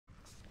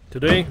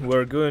Today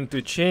we're going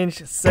to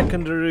change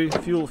secondary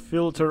fuel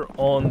filter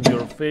on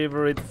your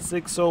favorite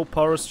 6.0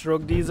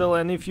 Powerstroke diesel,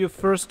 and if you're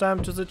first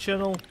time to the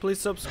channel, please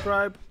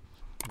subscribe.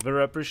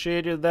 Very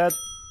appreciated that.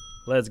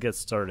 Let's get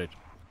started.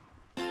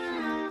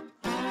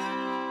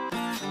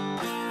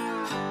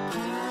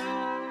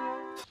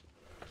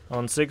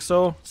 On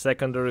 6.0,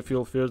 secondary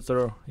fuel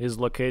filter is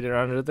located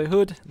under the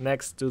hood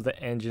next to the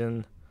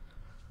engine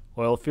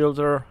oil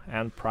filter,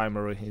 and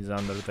primary is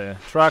under the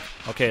truck.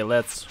 Okay,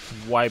 let's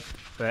wipe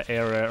the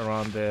area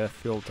around the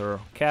filter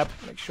cap.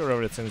 Make sure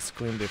everything's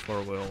clean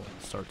before we'll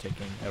start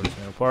taking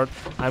everything apart.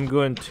 I'm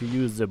going to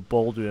use the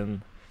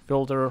Baldwin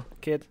filter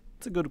kit.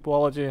 It's a good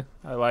quality,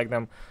 I like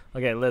them.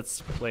 Okay,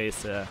 let's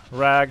place a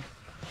rag,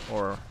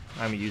 or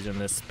I'm using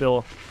this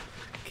spill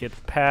kit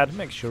pad.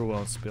 Make sure we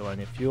won't spill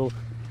any fuel.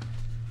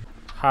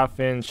 1/2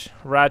 inch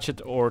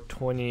ratchet or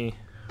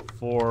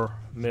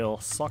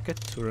 24mm socket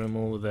to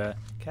remove the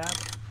cap.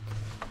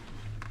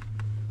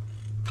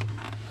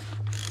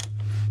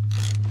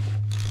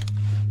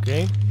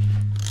 Okay,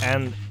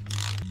 and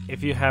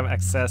if you have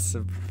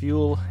excessive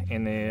fuel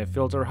in a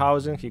filter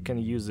housing, you can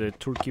use a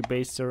turkey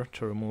baster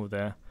to remove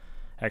the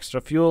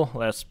extra fuel.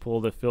 Let's pull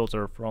the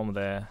filter from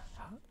the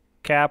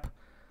cap.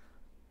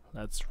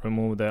 Let's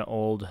remove the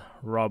old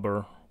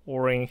rubber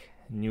o-ring.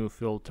 New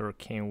filter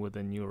came with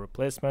a new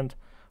replacement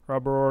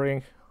rubber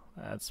o-ring.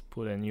 Let's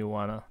put a new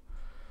one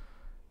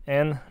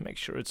in. Make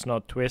sure it's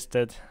not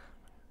twisted.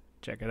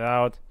 Check it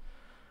out.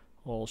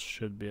 All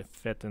should be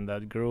fit in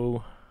that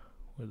groove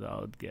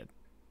without getting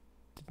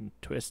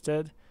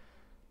twisted.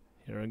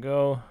 Here we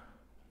go.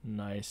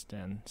 Nice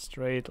and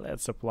straight.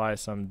 Let's apply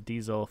some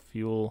diesel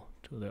fuel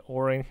to the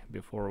o-ring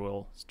before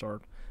we'll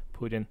start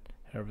putting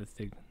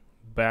everything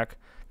back.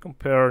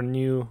 Compare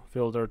new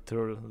filter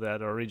to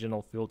that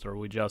original filter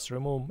we just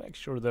removed. Make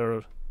sure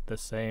they're the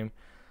same.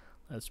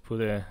 Let's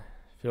put a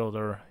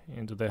filter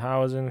into the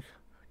housing.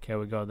 Okay,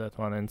 we got that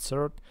one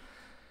inserted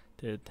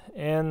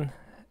in,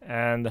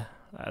 and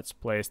let's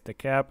place the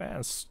cap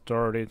and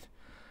started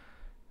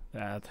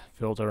that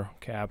filter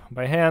cap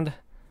by hand.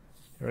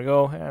 Here we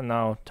go, and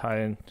now tie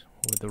it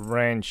with the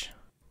wrench.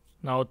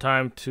 Now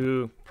time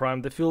to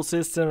prime the fuel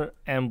system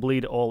and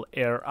bleed all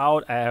air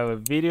out. I have a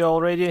video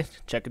already,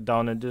 check it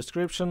down in the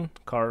description,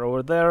 card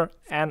over there.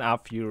 And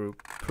after you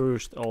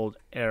pushed all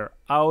air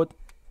out,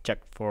 check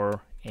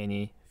for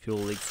any fuel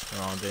leaks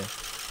around the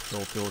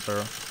fuel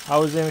filter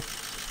housing.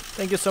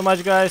 Thank you so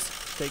much, guys.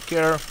 Take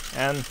care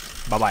and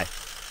bye bye.